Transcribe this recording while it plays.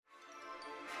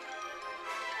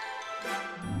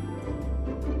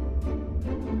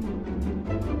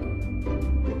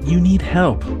You need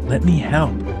help. Let me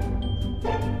help.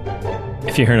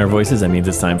 If you're hearing our voices, that means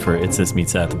it's time for It's This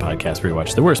Meets That, the podcast where we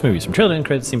watch the worst movies from trailer and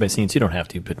credits, scene by scene. So you don't have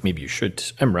to, but maybe you should.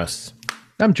 I'm Russ.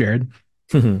 I'm Jared.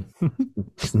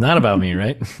 It's not about me,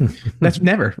 right? That's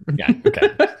never. Yeah. Okay.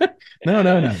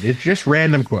 No. It's just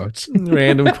random quotes.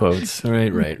 Random quotes.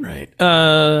 Right.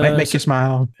 Might make you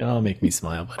smile. It'll make me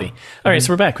smile, buddy. All right,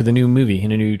 so we're back with a new movie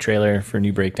and a new trailer for a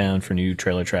new breakdown for new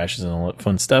trailer trashes and all that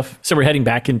fun stuff. So we're heading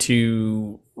back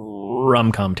into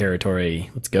rom-com territory.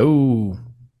 Let's go.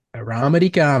 A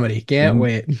romedy comedy. Can't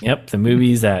wait. Yep, the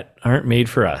movies that aren't made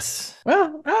for us.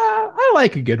 Well, I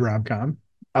like a good rom-com.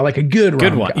 I like a good rom-com.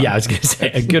 Good one. Yeah, I was going to say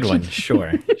a good one.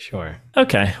 Sure.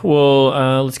 Okay,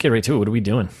 well, let's get right to it. What are we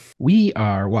doing? We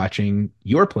are watching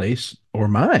Your Place or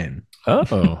Mine.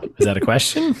 Oh, is that a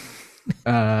question?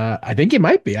 I think it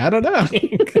might be. I don't know.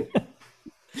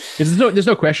 There's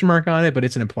no question mark on it, but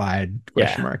it's an implied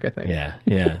question mark, I think.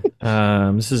 Yeah.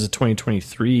 This is a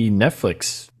 2023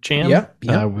 Netflix jam. Yep.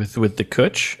 With the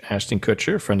Kutch, Ashton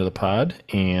Kutcher, friend of the pod,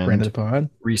 and friend of the pod,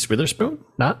 Reese Witherspoon,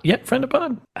 not yet friend of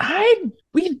pod.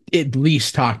 We at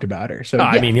least talked about her. So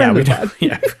we've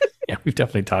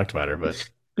definitely talked about her, but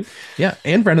yeah,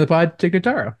 and friend of the pod, Tig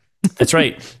Notaro. That's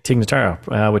right, Tig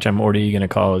Notaro, which I'm already going to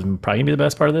call is probably gonna be the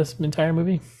best part of this entire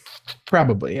movie.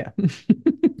 Probably, yeah.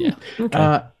 Yeah.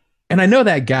 Okay. And I know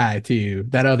that guy too,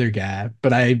 that other guy,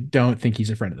 but I don't think he's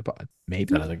a friend of the pod.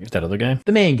 Maybe that other guy,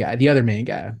 the main guy, the other main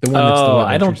guy, the one that's the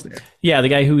love interest there. Yeah, the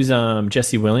guy who's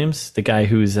Jesse Williams, the guy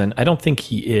who's I don't think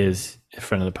he is a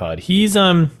friend of the pod. He's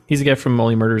a guy from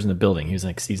Only Murders in the Building. He was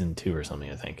like season 2 or something,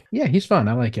 I think. Yeah, he's fun.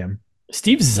 I like him.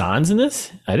 Steve Zahn's in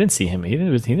this. I didn't see him. He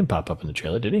didn't pop up in the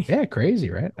trailer, did he? Yeah, crazy,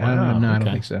 right? Wow, no, I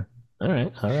don't think so. All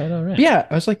right. Yeah,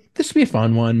 I was like, this would be a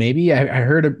fun one. Maybe I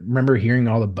remember hearing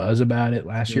all the buzz about it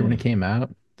last year when it came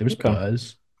out. There was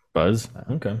buzz.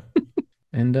 Okay.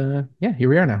 And here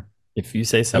we are now. If you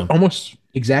say so. Almost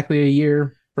exactly a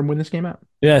year from when this came out.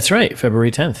 Yeah, that's right.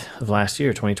 February 10th of last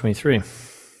year, 2023.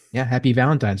 Yeah, happy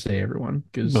Valentine's Day, everyone,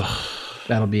 because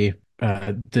that'll be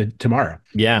tomorrow.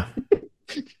 Yeah.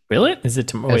 Really? Is it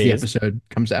tomorrow? As the episode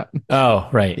comes out. Oh,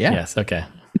 right. Yeah. Yes. Okay.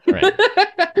 Right.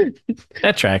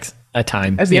 That tracks. A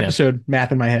time. As the episode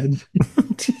math in my head. All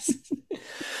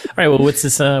right. Well, what's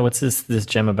this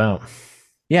gem about?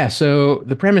 Yeah. So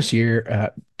the premise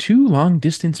here: two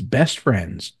long-distance best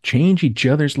friends change each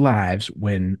other's lives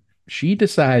when she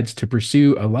decides to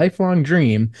pursue a lifelong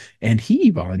dream, and he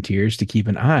volunteers to keep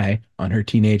an eye on her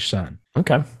teenage son.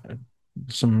 Okay.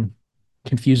 Some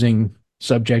confusing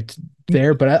subject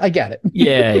there, but I get it.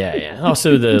 Yeah.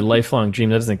 Also, the lifelong dream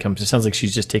that doesn't come. It sounds like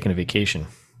she's just taking a vacation.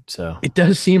 So it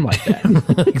does seem like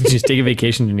that. She's taking a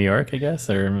vacation to New York, I guess,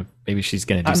 or maybe she's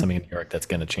going to do something in New York that's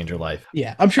going to change her life.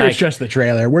 Yeah, I'm sure it's just the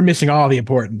trailer. We're missing all the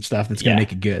important stuff that's going to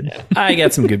make it good. Yeah. I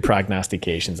got some good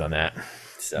prognostications on that.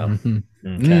 So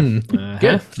okay.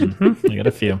 Good. I got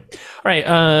a few. All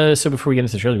right. So before we get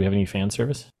into the trailer, do we have any fan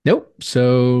service? Nope.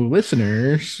 So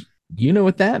listeners, you know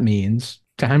what that means.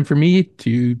 Time for me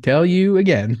to tell you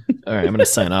again. All right, I'm going to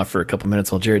sign off for a couple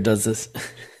minutes while Jared does this.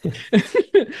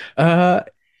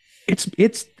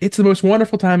 It's the most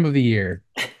wonderful time of the year,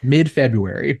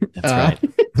 mid-February. That's right.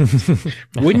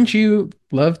 Wouldn't you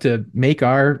love to make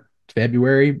our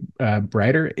February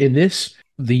brighter in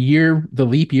the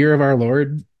leap year of our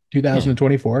Lord,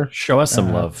 2024? Show us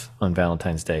some love on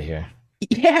Valentine's Day here.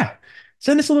 Yeah,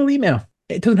 send us a little email.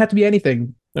 It doesn't have to be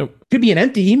anything. Nope. Could be an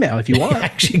empty email if you want.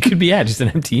 Actually, it could be just an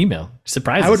empty email.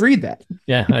 Surprise! I would read that.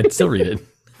 Yeah, I'd still read it.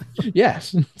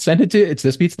 Yes, send it to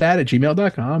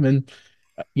itsthisbeatsthat@gmail.com, and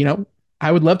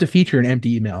I would love to feature an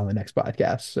empty email in the next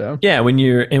podcast. So yeah, when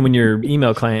your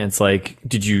email client's like,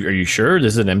 are you sure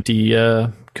this is an empty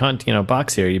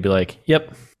box here? You'd be like,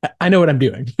 yep. I know what I'm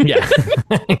doing. Yeah.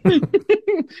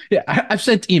 Yeah, I've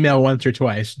sent email once or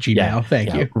twice. Gmail. Yeah,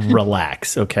 thank you.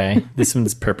 Relax. Okay. This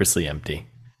one's purposely empty.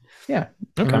 Yeah.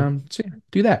 Okay. So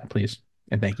do that, please.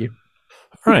 And thank you.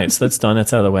 All right. So that's done.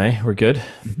 That's out of the way. We're good.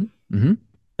 Mm-hmm. Mm-hmm.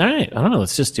 All right. I don't know.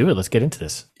 Let's just do it. Let's get into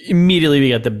this. Immediately,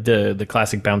 we got the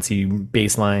classic bouncy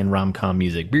baseline rom-com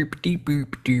music. Yep.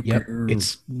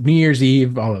 It's New Year's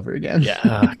Eve all over again. Yeah.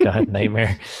 Oh, God,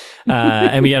 nightmare.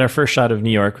 And we got our first shot of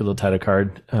New York with a little title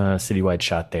card, citywide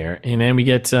shot there. And then we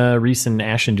get Reese and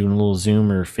Ashton doing a little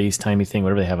Zoom or FaceTimey thing,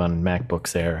 whatever they have on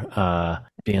MacBooks there.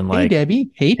 Being like, hey, Debbie.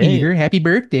 Hey, Peter. Happy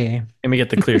birthday. And we get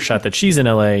the clear shot that she's in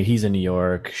LA, he's in New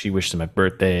York. She wished him a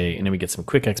birthday. And then we get some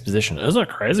quick exposition. Isn't that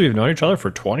crazy? We've known each other for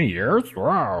 20 years.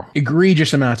 Wow.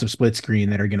 Egregious amounts of split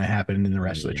screen that are going to happen in the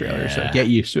rest of the trailer. So get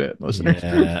used to it, listeners.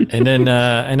 Yeah. And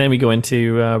then we go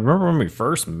into, remember when we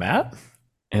first met?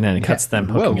 And then it cuts them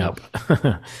hooking Whoa. up.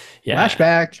 Yeah.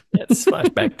 Flashback. It's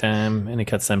flashback time. And it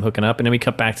cuts them hooking up. And then we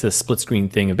cut back to the split screen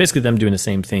thing of basically them doing the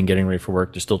same thing, getting ready for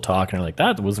work. They're still talking. They're like,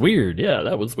 that was weird. Yeah,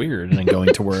 that was weird. And then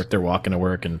going to work, they're walking to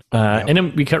work. And and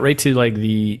then we cut right to like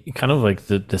the kind of like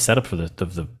the setup for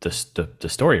the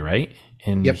story, right?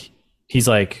 And he's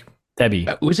like, Debbie.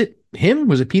 Was it him?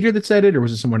 Was it Peter that said it, or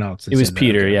was it someone else? It was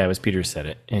Peter. Yeah, it was Peter said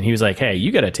it. And he was like, hey,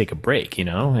 you got to take a break, you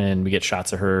know? And we get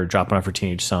shots of her dropping off her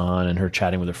teenage son and her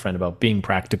chatting with her friend about being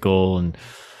practical and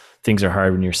things are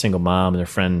hard when you're a single mom. And their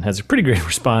friend has a pretty great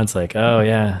response like, oh,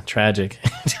 yeah, tragic.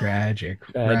 Tragic.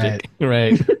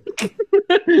 Right.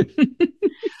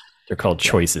 They're called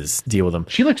choices. Deal with them.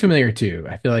 She looks familiar, too.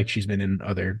 I feel like she's been in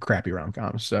other crappy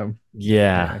rom-coms. So,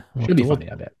 yeah. She'll be funny,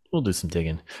 I bet. We'll do some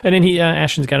digging. And then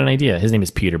Ashton's got an idea. His name is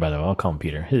Peter, by the way. I'll call him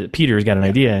Peter. Peter's got an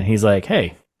idea. And he's like,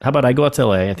 hey, how about I go out to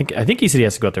LA? I think he said he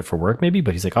has to go out there for work, maybe,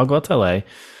 but he's like, I'll go out to LA.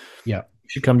 Yeah. You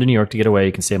should come to New York to get away.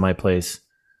 You can stay at my place.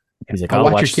 He's like, I'll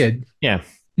watch your kid. Yeah.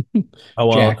 I'll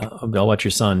watch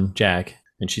your son, Jack.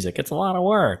 And she's like, it's a lot of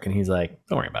work. And he's like,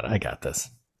 don't worry about it. I got this.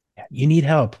 You need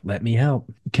help. Let me help.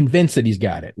 Convinced that he's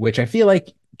got it, which I feel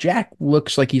like Jack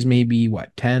looks like he's maybe,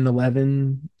 10,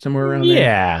 11, somewhere around there?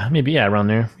 Yeah, maybe, around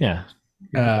there. Yeah.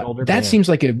 That seems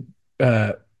like an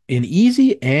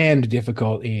easy and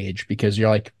difficult age because you're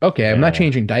like, okay, I'm not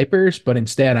changing diapers, but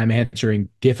instead I'm answering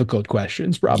difficult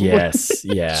questions, probably. Yes,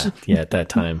 yeah, at that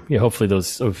time. Yeah, hopefully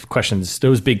those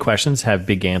big questions have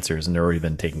big answers and they're already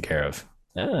been taken care of.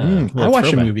 I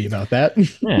watched a movie about that.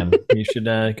 Yeah, you should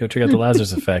go check out the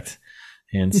Lazarus Effect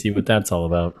and see what that's all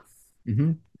about.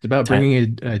 Mm-hmm. It's about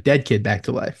bringing a dead kid back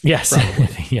to life. Yes.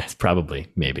 Probably. Yes, probably.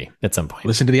 Maybe at some point.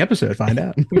 Listen to the episode. Find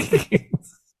out.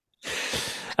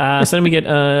 So then we get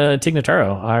Tig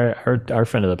Notaro, our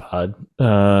friend of the pod.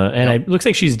 It looks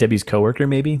like she's Debbie's coworker,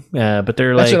 maybe. But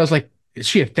they're That's what I was like, is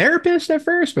she a therapist at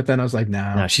first? But then I was like,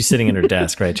 no, she's sitting at her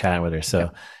desk, right, chatting with her. So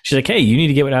she's like, hey, you need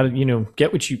to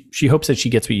get what she hopes that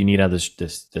she gets what you need out of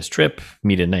this trip,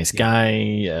 meet a nice guy,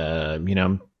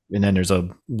 and then there's a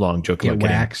long joke about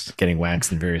getting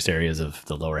waxed in various areas of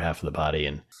the lower half of the body.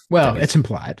 And it's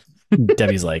implied.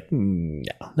 Debbie's like, no,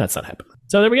 that's not happening.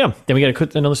 So there we go. Then we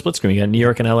got another split screen. We got New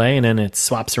York and LA, and then it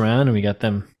swaps around, and we got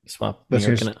them swap.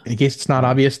 In case it's not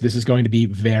obvious, this is going to be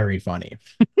very funny.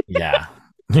 Yeah.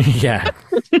 Yeah.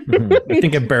 I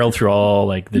think I barreled through all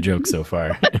like the jokes so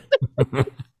far.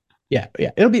 Yeah.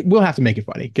 We'll have to make it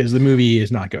funny because the movie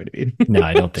is not going to be. No,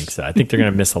 I don't think so. I think they're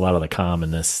going to miss a lot of the calm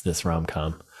in this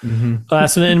rom-com. Mm-hmm.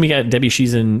 So then we got Debbie.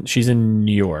 She's in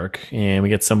New York, and we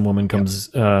get some woman comes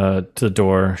to the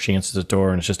door. She answers the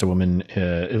door, and it's just a woman.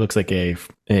 It looks like a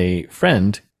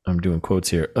friend. I'm doing quotes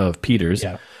here of Peter's.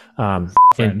 Yeah.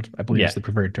 Friend, I believe is the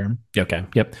preferred term. Okay.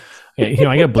 Yep. Yeah,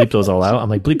 I gotta bleep those all out. I'm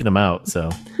like bleeping them out. So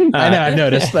I know. I've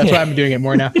noticed. That's why I'm doing it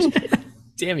more now.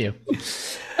 Damn you.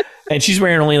 And she's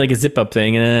wearing only like a zip up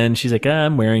thing, and then she's like,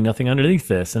 I'm wearing nothing underneath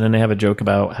this. And then they have a joke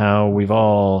about how we've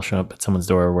all shown up at someone's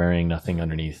door wearing nothing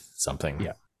underneath something.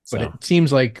 Yeah. But it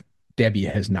seems like Debbie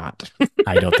has not.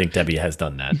 I don't think Debbie has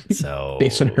done that. So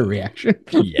based on her reaction.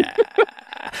 Yeah.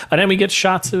 And then we get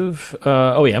shots of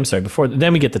I'm sorry,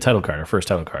 then we get the title card, our first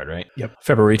title card, right? Yep.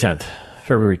 February 10th.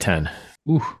 February 10.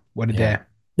 Ooh, what a day.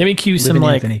 Then we cue some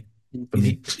Anthony.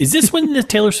 Is this when the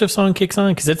Taylor Swift song kicks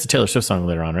on? Because it's a Taylor Swift song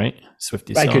later on, right?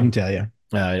 Swiftie song. I couldn't tell you.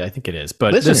 I think it is.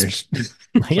 But listeners,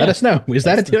 let us know. Is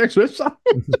that a Taylor Swift song?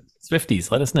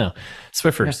 Swifties, let us know.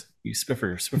 Swiffers, you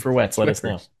Swifferwettes, let us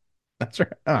know. That's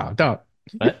right. Oh, don't.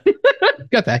 What?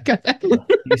 Got that.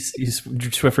 You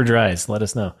Swiffer dries, let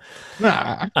us know.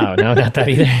 Nah. Oh, no, not that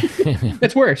either.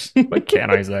 It's worse. What can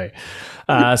I say?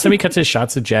 Somebody cuts his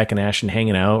shots of Jack and Ashton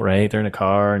hanging out, right? They're in a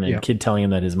car, and a kid telling him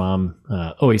that his mom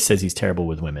always says he's terrible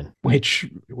with women. Which,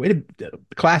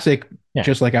 classic,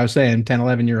 just like I was saying, 10,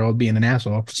 11-year-old being an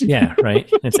asshole. Yeah, right?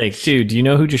 It's like, dude, do you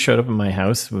know who just showed up in my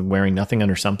house wearing nothing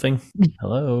under something?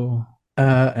 Hello?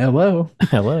 Hello.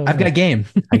 I've got game.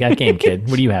 I got game, kid.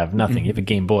 What do you have? Nothing. You have a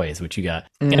Game Boy is what you got.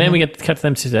 And then we get to cut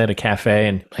them at a cafe,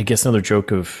 and I guess another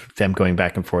joke of them going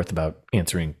back and forth about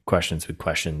answering questions with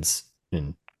questions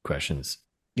and questions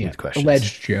with questions.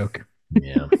 Alleged joke.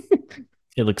 Yeah.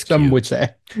 It looks Some cute. would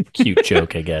say. Cute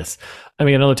joke, I guess. And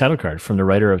we got another title card from the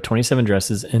writer of 27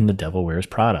 Dresses and The Devil Wears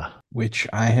Prada. Which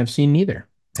I have seen neither.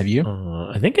 Have you?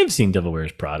 I think I've seen Devil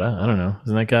Wears Prada. I don't know.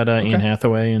 Isn't that got Anne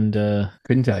Hathaway and...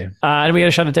 Couldn't tell you. And we got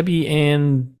a shot of Debbie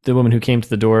and the woman who came to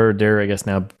the door. They're, I guess,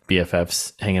 now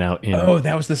BFFs hanging out.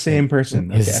 That was the same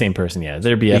person. It's the same person, yeah.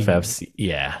 They're BFFs,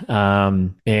 yeah.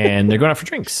 And they're going out for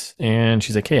drinks. And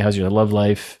she's like, hey, how's your love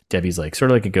life? Debbie's like,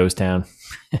 sort of like a ghost town.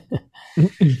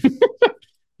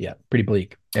 Yeah, pretty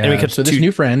bleak. And we cut so this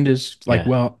new friend is like,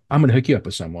 well, I'm going to hook you up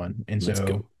with someone. And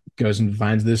so Goes and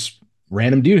finds this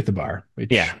random dude at the bar,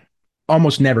 which Yeah.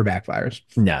 almost never backfires.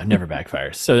 No, never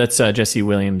backfires. So that's Jesse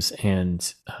Williams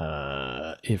and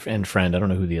friend. I don't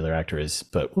know who the other actor is,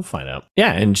 but we'll find out.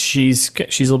 Yeah, and she's a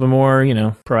little bit more,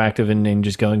 proactive and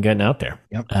just going getting out there.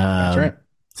 Yep, that's right.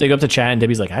 So you go up to chat, and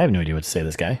Debbie's like, I have no idea what to say to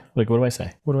this guy. Like, what do I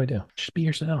say? What do I do? Just be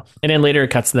yourself. And then later it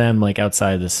cuts them like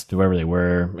outside this, wherever they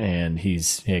were. And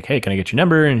he's like, hey, can I get your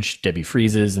number? And Debbie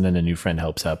freezes. And then a new friend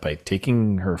helps out by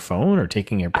taking her phone or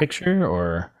taking her picture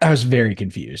or. I was very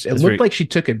confused. It looked like she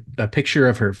took a picture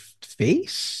of her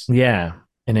face. Yeah.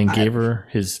 And then gave her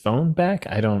his phone back.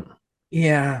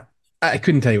 Yeah. I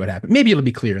couldn't tell you what happened. Maybe it'll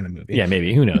be clear in the movie. Yeah,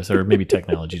 maybe. Who knows? Or maybe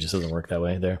technology just doesn't work that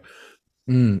way there.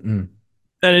 Mm-mm.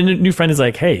 And a new friend is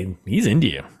like, hey, he's into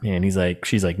you. And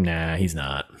she's like, nah, he's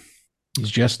not. He's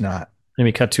just not. And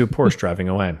we cut to a Porsche driving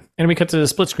away. And we cut to a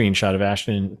split screen shot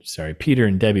of Peter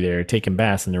and Debbie there taking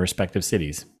baths in their respective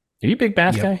cities. Are you a big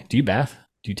bath guy? Do you bath?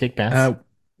 Do you take baths?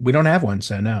 We don't have one,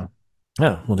 so no.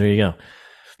 Oh, well, there you go.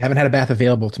 Haven't had a bath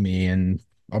available to me in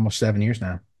almost 7 years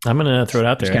now. I'm going to throw it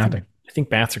out there. Counting. I think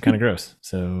baths are kind of gross.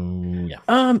 So,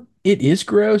 yeah. It is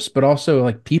gross, but also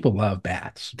like people love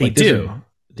baths. They do.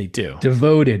 They do.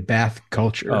 Devoted bath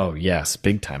culture. Oh, yes.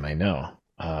 Big time. I know.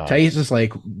 Thais is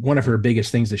like one of her biggest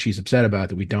things that she's upset about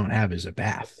that we don't have is a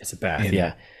bath. It's a bath.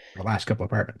 Yeah. The last couple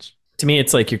apartments. To me,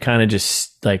 it's like you're kind of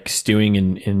just like stewing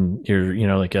in your,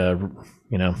 like a,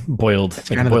 boiled. That's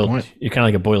kind of the point. You're kind of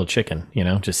like a boiled chicken,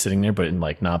 just sitting there, but in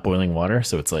like not boiling water.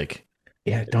 So it's like.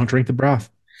 Yeah. Don't drink the broth.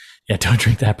 Yeah. Don't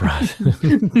drink that broth.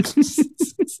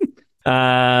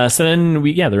 So then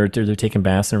they're taking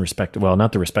baths in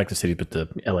not the respective cities, but the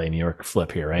LA, New York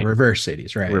flip here, right? Reverse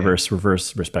cities, right? Reverse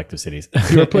respective cities.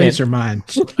 Your place or mine.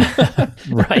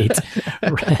 Right.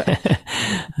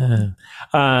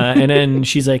 And then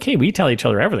she's like, hey, we tell each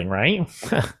other everything, right?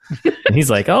 And he's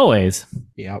like, always.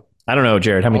 Yep. I don't know,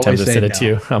 Jared, how many times I said it to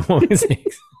you. I'm always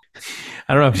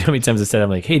I don't know how many times I said, I'm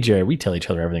like, hey, Jared, we tell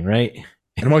each other everything, right?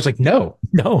 And I'm always like, no,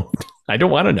 I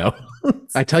don't want to know.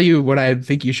 I tell you what I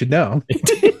think you should know.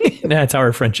 That's how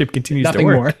our friendship continues Nothing to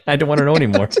work. More. I don't want to know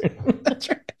anymore. That's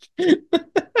right.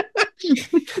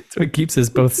 So it keeps us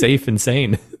both safe and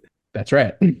sane. That's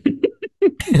right.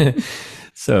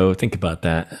 So think about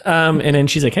that. And then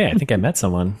she's like, hey, I think I met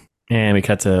someone. And we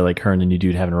cut to like her and the new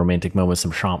dude having a romantic moment with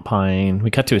some champagne.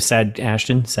 We cut to a sad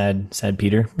Ashton, sad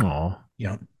Peter. Aw.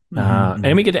 Yeah.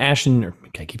 And we get to Ashton,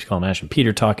 I keep calling him Ashton,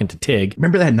 Peter talking to Tig.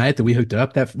 Remember that night that we hooked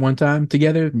up that one time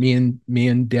together, me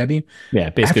and Debbie? Yeah,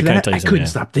 basically After that, I couldn't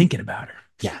stop thinking about her.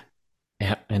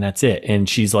 Yeah, and that's it. And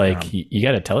she's like, you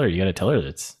got to tell her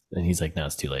that's, and he's like, no,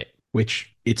 it's too late.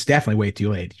 Which it's definitely way too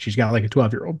late. She's got like a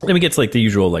 12-year-old. Then we get to like the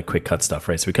usual like quick cut stuff,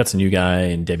 right? So we cut to new guy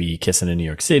and Debbie kissing in New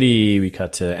York City. We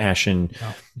cut to Ashton.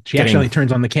 She actually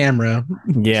turns on the camera.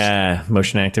 Yeah,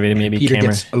 motion activated maybe. Peter camera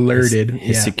gets alerted.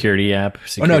 His security app.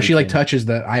 She like touches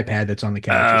the iPad that's on the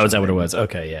couch. Oh, is that what it was?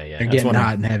 Okay, yeah. They're getting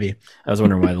hot and heavy. I was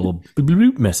wondering why the little bloop,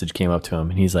 bloop message came up to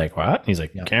him, and he's like, "What?" And he's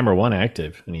like, "Camera 1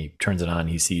 active," and he turns it on.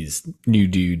 He sees new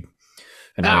dude.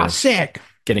 And sick.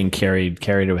 Getting carried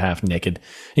to half naked,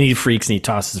 and he freaks and he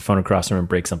tosses his phone across the room and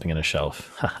breaks something on a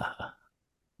shelf.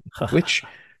 Which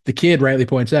the kid rightly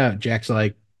points out. Jack's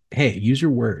like, "Hey, use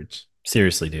your words."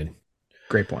 Seriously, dude.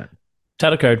 Great point.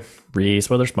 Title card: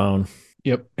 Reese Witherspoon.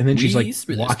 Yep. And then she's like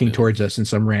walking towards us in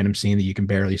some random scene that you can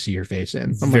barely see her face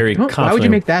in. I'm very like, why would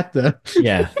you make that the?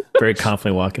 Yeah, very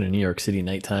confidently walking in New York City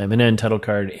nighttime, and then title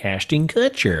card: Ashton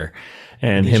Kutcher,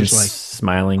 and him just like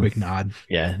smiling, quick nod.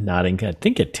 Yeah, nodding. I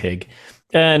think at Tig.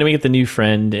 And then we get the new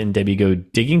friend and Debbie go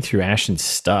digging through Ashton's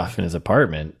stuff in his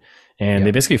apartment. And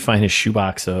they basically find his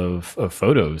shoebox of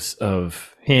photos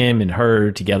of him and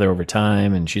her together over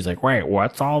time. And she's like, wait,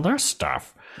 what's all this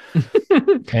stuff?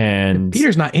 And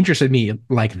Peter's not interested in me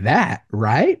like that,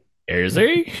 right? Is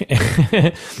he?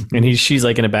 And she's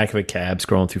like in the back of a cab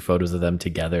scrolling through photos of them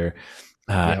together.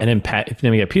 And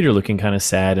then we got Peter looking kind of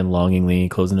sad and longingly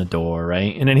closing the door,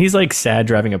 right? And then he's like sad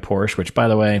driving a Porsche, which, by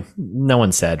the way, no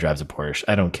one sad drives a Porsche.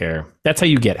 I don't care. That's how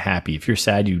you get happy. If you're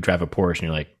sad, you drive a Porsche and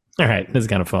you're like, all right, this is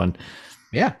kind of fun.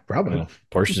 Yeah, probably.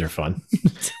 Porsches are fun.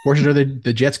 Porsches are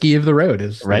the jet ski of the road,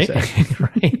 is right?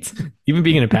 Right. Even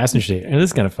being in a passenger seat, this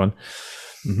is kind of fun.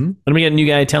 Mm-hmm. Then we get a new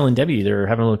guy telling Debbie they're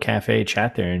having a little cafe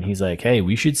chat there, and he's like, hey,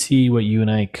 we should see what you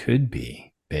and I could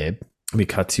be, babe. We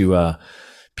cut to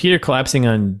Peter collapsing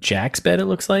on Jack's bed, it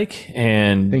looks like.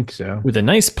 And I think so. With a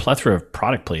nice plethora of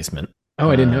product placement. Oh,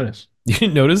 I didn't notice. You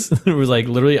didn't notice? It was like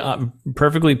literally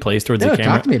perfectly placed towards the camera.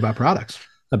 Talk to me about products.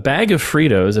 A bag of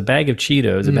Fritos, a bag of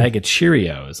Cheetos, a bag of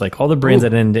Cheerios. Like all the brands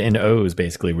that end O's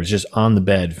basically was just on the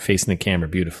bed facing the camera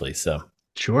beautifully. So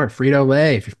sure.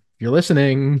 Frito-Lay. you're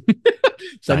listening,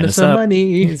 Sign send us us some up.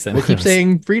 money. Send We'll keep us.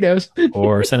 saying Fritos.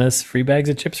 Or send us free bags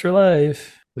of chips for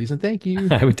life. Please and thank you.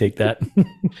 I would take that.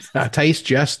 Tice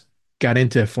just got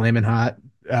into Flamin' Hot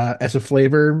as a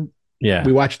flavor. Yeah.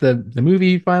 We watched the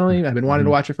movie finally. I've been wanting to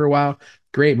Mhm. watch it for a while.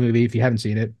 Great movie. If you haven't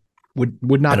seen it, would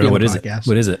I not don't be know. on What the is it? podcast.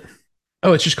 What is it?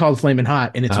 Oh, it's just called Flamin'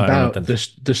 Hot, and it's Oh, I don't know what about that.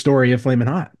 the story of Flamin'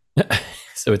 Hot.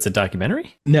 So it's a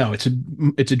documentary? No, it's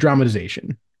a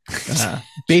dramatization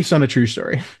based on a true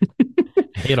story.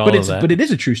 I hate all but of that. it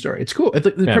is a true story. It's cool.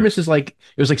 The Yeah. premise is like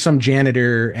it was like some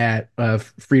janitor at a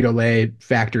Frito-Lay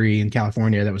factory in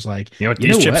California that was like, You know what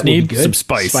these chips what would be need? good? Some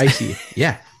spice. Spicy.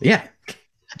 Yeah, yeah.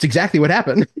 That's exactly what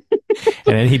happened.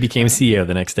 And then he became CEO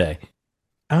the next day.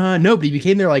 No, but he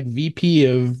became their like VP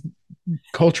of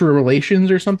cultural relations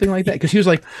or something like that. Because he was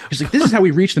like, this is how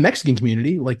we reach the Mexican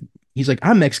community. Like, he's like,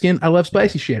 I'm Mexican. I love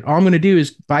spicy shit. All I'm gonna do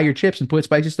is buy your chips and put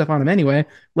spicy stuff on them anyway.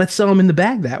 Let's sell them in the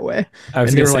bag that way. I was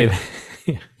And they going to were say,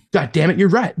 like, God damn it, you're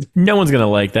right. no one's going to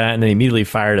like that. And they immediately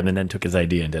fired him and then took his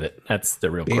idea and did it. That's the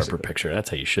real Basically. corporate picture. That's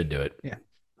how you should do it. Yeah.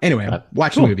 Anyway,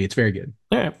 watch cool. the movie. It's very good.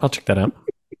 All right. I'll check that out.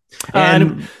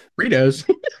 And Fritos.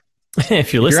 If you're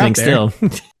If you're listening out there.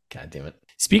 still. God damn it.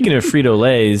 Speaking of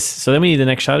Frito-Lays, so then we need the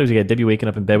next shot is we got Debbie waking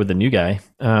up in bed with the new guy.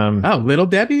 Oh, Little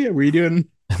Debbie? Were you doing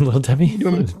Little Debbie?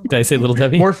 Did I say Little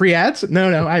Debbie? more free ads?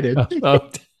 No, I did. Oh, I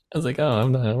was like, oh, I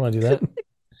don't want to do that.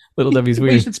 Little Debbie's Well,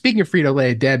 you weird. said, speaking of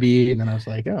Frito-Lay, Debbie, and then I was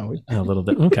like, oh. Oh, Little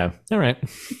Debbie. Okay. All right.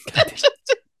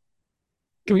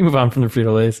 Can we move on from the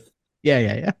Frito-Lays?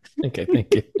 Yeah. Okay,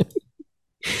 thank you.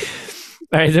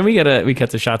 All right, then we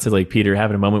cut to shots of like Peter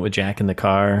having a moment with Jack in the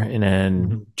car, and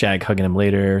then Jack hugging him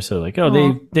later. So like,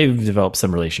 they've developed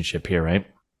some relationship here, right?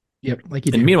 Yep, like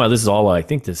you do. And meanwhile, this is all I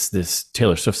think this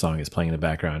Taylor Swift song is playing in the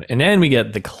background, and then we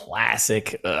get the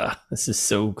classic. This is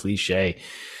so cliche.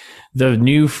 The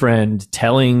new friend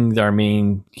telling our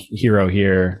main hero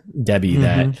here, Debbie,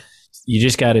 that you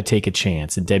just got to take a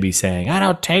chance, and Debbie saying, "I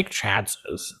don't take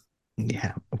chances."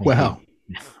 Yeah. Well.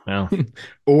 Well,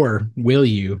 or will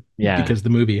you? Yeah. Because the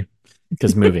movie.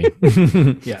 Because movie.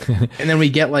 Yeah. And then we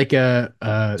get like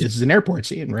this is an airport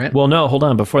scene, right? Well, no, hold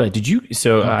on. Before that, did you?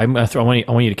 So I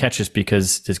want you to catch this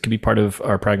because this could be part of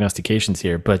our prognostications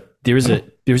here. But there was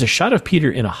a shot of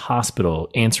Peter in a hospital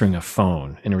answering a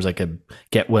phone, and there was like a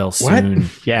get well soon.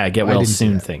 What? Yeah, get well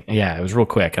soon thing. Yeah, it was real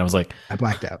quick. And I was like, I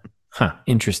blacked out. huh,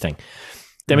 interesting.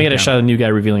 Then we get a shot of a new guy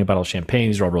revealing a bottle of champagne.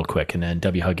 These are all real quick. And then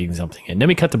Debbie hugging something. And then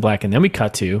we cut to black. And then we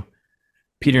cut to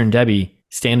Peter and Debbie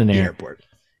standing there. The airport.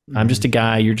 I'm just a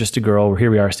guy. You're just a girl. Here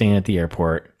we are standing at the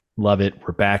airport. Love it.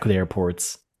 We're back with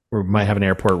airports. We might have an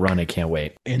airport run. I can't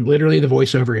wait. And literally the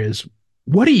voiceover is,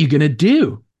 what are you going to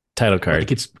do? Title card.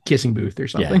 Like it's Kissing Booth or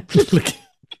something. Yeah.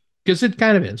 Because it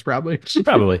kind of is, probably.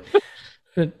 Probably.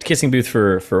 Kissing booth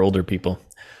for older people.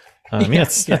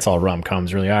 That's all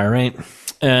rom-coms really are, right?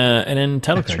 And then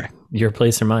title card. Right. Your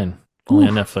Place or Mine. Only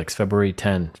on Netflix, February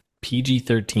 10,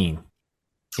 PG-13.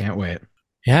 Can't wait.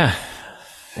 Yeah.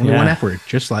 Only one F word,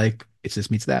 just like It's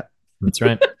This Meets That. That's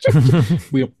right.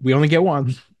 we only get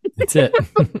one. That's it.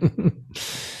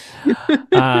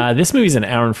 This movie's an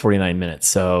hour and 49 minutes,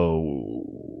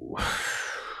 so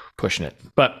pushing it.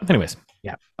 But anyways.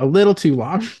 Yeah, a little too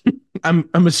long. I'm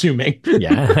assuming.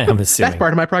 Yeah, I'm assuming. That's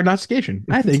part of my prognostication.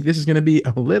 I think this is going to be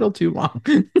a little too long.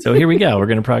 So here we go. We're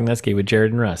going to prognosticate with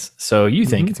Jared and Russ. So you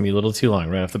think it's going to be a little too long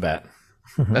right off the bat.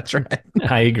 That's right.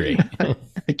 I agree.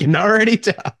 I can already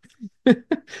tell.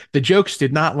 The jokes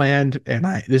did not land, and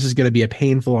this is going to be a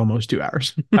painful almost 2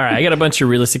 hours. All right, I got a bunch of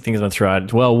realistic things I'm going to throw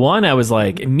out. Well, one, I was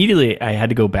like, immediately I had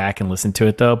to go back and listen to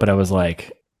it, though. But I was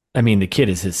like, I mean, the kid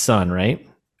is his son, right?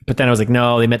 But then I was like,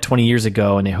 no, they met 20 years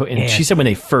ago. And she said when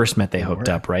they first met, they hooked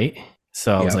up, right?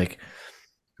 So I was like,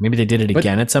 maybe they did it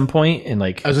again at some point. And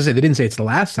like, I was going to say, they didn't say it's the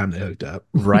last time they hooked up.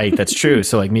 Right. That's true.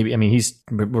 So like, maybe, I mean,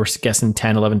 we're guessing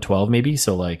 10, 11, 12, maybe.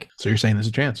 So like, so you're saying there's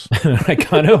a chance. I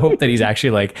kind of hope that he's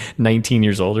actually like 19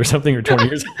 years old or something, or 20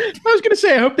 years old. I was going to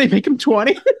say, I hope they make him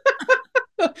 20.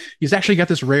 He's actually got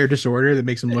this rare disorder that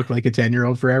makes him look like a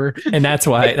 10-year-old forever. And that's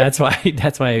why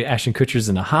Ashton Kutcher's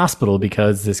in the hospital,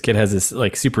 because this kid has this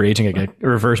like super aging, like a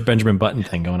reverse Benjamin Button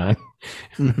thing going on.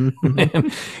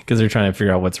 Because they're trying to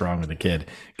figure out what's wrong with the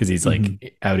kid, because he's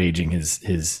like out aging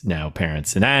his now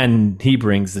parents. And then he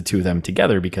brings the two of them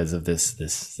together because of this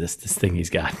thing he's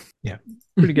got. Yeah.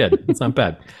 Pretty good. It's not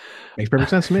bad. Makes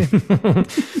perfect sense to me.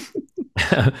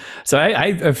 So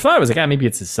I thought it was like, maybe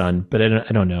it's his son, but I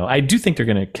don't know. I do think they're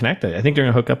going to connect it. I think they're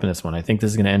going to hook up in this one. I think this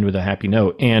is going to end with a happy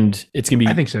note, and it's going to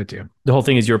be. I think so too. The whole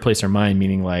thing is Your Place or Mine,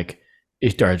 meaning like,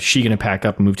 is she going to pack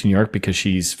up and move to New York because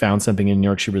she's found something in New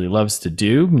York she really loves to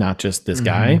do, not just this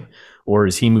guy, or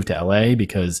is he moved to LA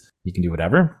because he can do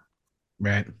whatever?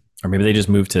 Right. Or maybe they just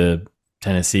moved to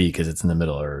Tennessee because it's in the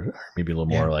middle, or maybe a little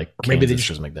more like or maybe they Kansas or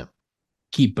just something like that.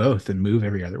 keep both and move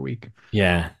every other week.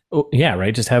 Yeah. Oh, yeah,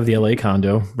 right. Just have the LA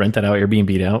condo, rent that out, Airbnb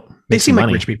it out. They Make seem some like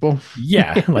money. rich people.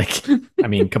 Yeah. Like, I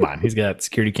mean, come on. He's got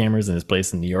security cameras in his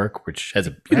place in New York, which has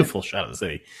a beautiful shot of the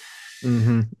city. He's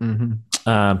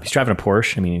driving a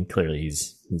Porsche. I mean, clearly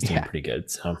he's doing pretty good.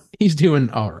 So he's doing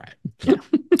all right. Yeah.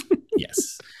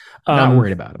 Yes. Not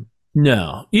worried about him.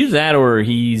 No, either that or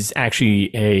he's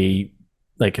actually a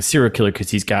serial killer because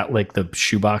he's got like the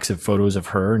shoebox of photos of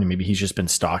her, and maybe he's just been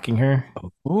stalking her.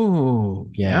 Oh,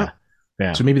 yeah.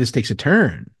 So maybe this takes a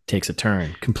turn.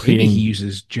 Completing. Maybe he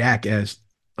uses Jack as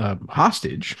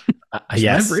hostage.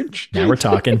 Yes. Leverage. Now we're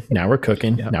talking. Now we're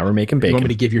cooking. Yep. Now we're making bacon. You want me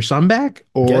to give your son back,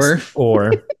 or yes.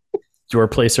 Or your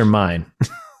place or mine,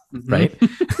 right?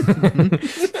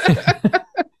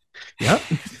 Yep.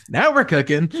 Now we're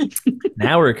cooking.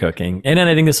 And then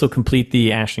I think this will complete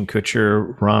the Ashton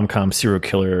Kutcher rom-com serial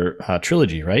killer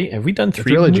trilogy, right? Have we done 3?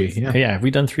 Trilogy, yeah. Have we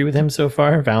done 3 with him so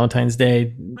far? Valentine's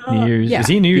Day, New Year's. Yeah. Is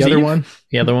he New Year's Eve?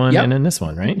 The other one, and then this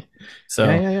one, right? So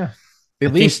yeah.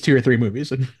 At least 2 or 3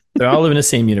 movies. They all live in the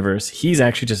same universe. He's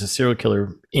actually just a serial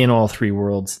killer in all 3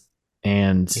 worlds,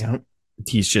 and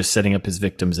he's just setting up his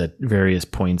victims at various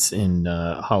points in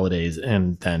holidays,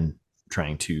 and then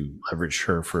trying to leverage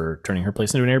her for turning her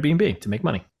place into an Airbnb to make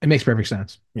money. It makes perfect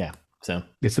sense. Yeah. So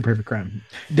it's the perfect crime.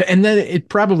 And then it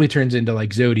probably turns into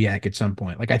like Zodiac at some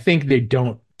point. Like I think they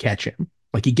don't catch him.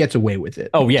 Like he gets away with it.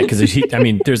 Oh yeah. Cause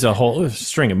there's a whole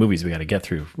string of movies we got to get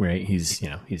through, right? He's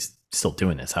still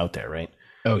doing this out there, right?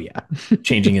 Oh yeah.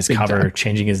 Changing his cover,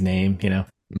 changing his name,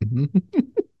 Mm-hmm.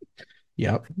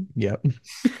 Yep.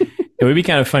 It would be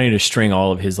kind of funny to string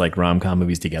all of his like rom-com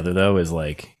movies together though, is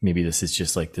like maybe this is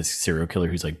just like this serial killer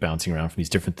who's like bouncing around from these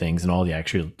different things, and all the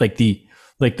actual like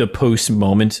the post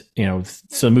moment,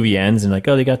 so the movie ends and like,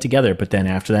 oh, they got together, but then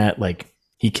after that, like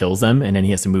he kills them and then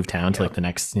he has to move town to like the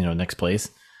next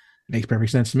place. Makes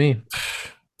perfect sense to me.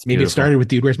 Maybe it started with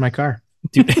Dude, Where's My Car?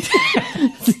 Dude.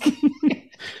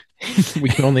 We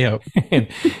can only hope. And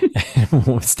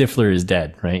Stifler is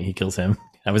dead, right? He kills him.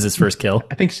 That was his first kill.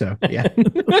 I think so. Yeah.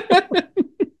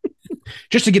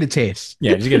 Just to get a taste.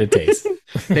 Yeah, just get a taste.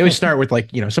 They always start with like,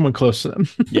 someone close to them.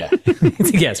 Yeah.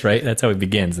 Yes, right? That's how it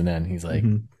begins. And then he's like,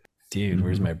 dude,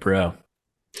 where's my bro?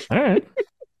 All right.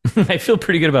 I feel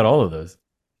pretty good about all of those.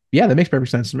 Yeah, that makes perfect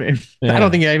sense to me. Yeah. I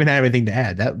don't think I even have anything to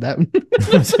add. That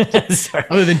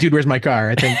other than Dude, Where's My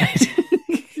Car? I think.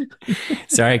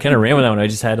 Sorry, I kind of ran with that one. I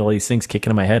just had all these things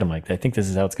kicking in my head. I'm like, I think this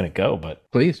is how it's going to go,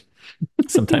 but please.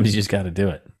 Sometimes you just got to do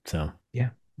it. So yeah,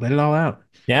 let it all out.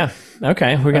 Yeah.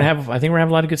 Okay. We're gonna have. I think we're gonna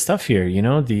have a lot of good stuff here. We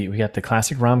got the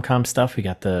classic rom-com stuff. We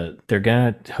got they're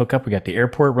gonna hook up. We got the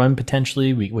airport run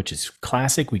potentially, which is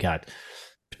classic. We got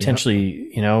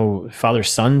potentially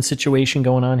father-son situation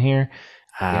going on here.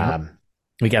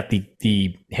 We got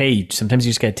the hey, sometimes you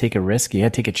just gotta take a risk. You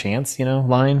gotta take a chance.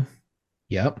 Line.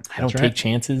 Yep. I don't take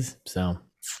chances. So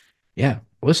yeah,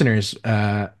 listeners,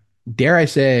 dare I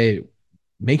say,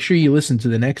 make sure you listen to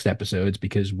the next episodes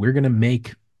because we're going to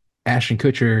make Ashton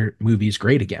Kutcher movies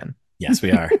great again. Yes,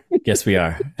 we are. Yes, we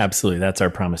are. Absolutely. That's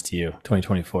our promise to you.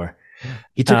 2024.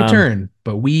 He took a turn,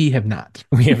 but we have not.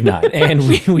 We have not. And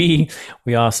we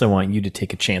also want you to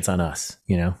take a chance on us.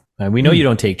 We know you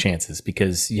don't take chances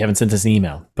because you haven't sent us an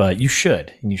email, but you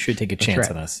should. And you should take a chance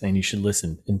on us, and you should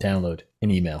listen and download an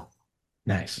email.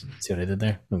 Nice. See what I did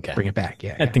there? Okay. Bring it back.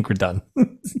 Yeah. I think we're done.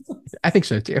 I think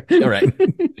so too. All right.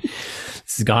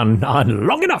 This has gone on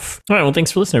long enough. All right. Well,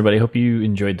 thanks for listening, everybody. Hope you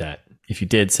enjoyed that. If you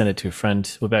did, send it to a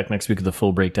friend. We'll be back next week with a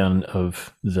full breakdown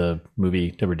of the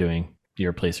movie that we're doing,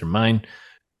 Your Place or Mine.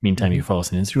 Meantime, you can follow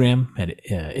us on Instagram at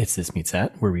It's This Meets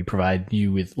That, where we provide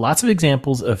you with lots of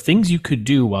examples of things you could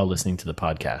do while listening to the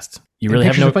podcast. You really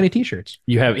have no funny t-shirts.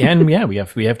 You have, and yeah, we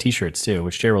have t-shirts too,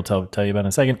 which Jared will tell you about in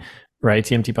a second. Right,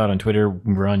 ITMT Pod on Twitter.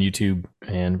 We're on YouTube,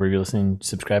 and wherever you're listening,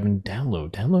 subscribe and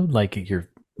download. Download like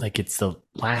it's the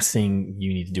last thing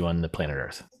you need to do on the planet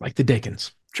Earth. Like the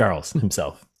Dickens, Charles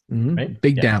himself, right?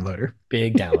 Big downloader.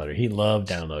 Big downloader. He loved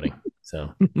downloading.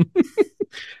 So,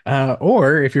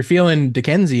 or if you're feeling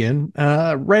Dickensian,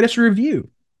 write us a review.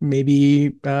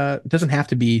 Maybe it doesn't have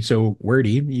to be so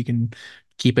wordy. You can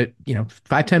keep it,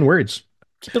 5-10 words.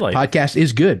 Keep it light. Podcast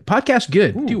is good. Podcast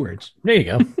good. Ooh, 2 words. There you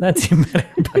go. That's even better.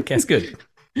 Podcast good.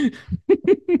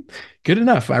 Good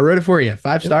enough. I wrote it for you.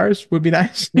 5 stars would be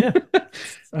nice.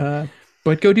 Yeah.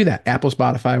 But go do that. Apple,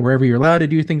 Spotify, wherever you're allowed to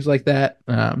do things like that.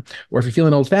 Or if you're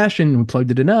feeling old fashioned, we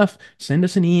plugged it enough, send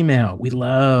us an email. We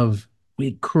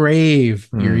crave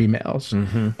your emails.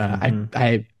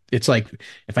 It's like,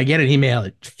 if I get an email,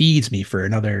 it feeds me for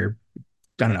another,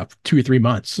 I don't know, 2 or 3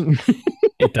 months.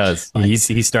 It does. Like,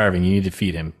 He's starving. You need to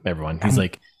feed him, everyone. He's I'm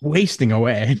like, wasting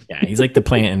away. yeah, he's like the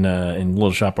plant in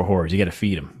Little Shop of Horrors. You got to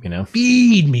feed him, you know?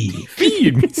 Feed me.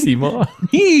 Feed me, Seymour.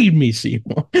 Feed me,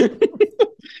 Seymour.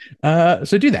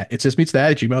 So do that. It's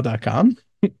thismeetsthat@gmail.com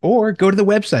or go to the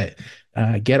website.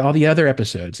 Get all the other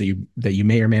episodes that you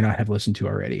may or may not have listened to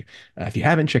already. If you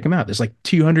haven't, check them out. There's like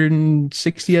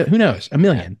 260, who knows, a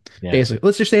million. Yeah. Basically.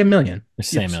 Let's just say a million.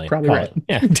 Just say a million. Probably Call right.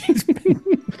 it.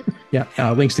 Yeah.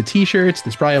 Yeah. Links to t-shirts.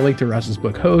 There's probably a link to Russ's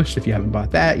book Host if you haven't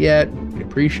bought that yet. We'd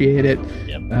appreciate it.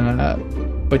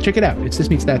 Yep. But check it out. It's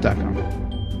thismeetsthat.com.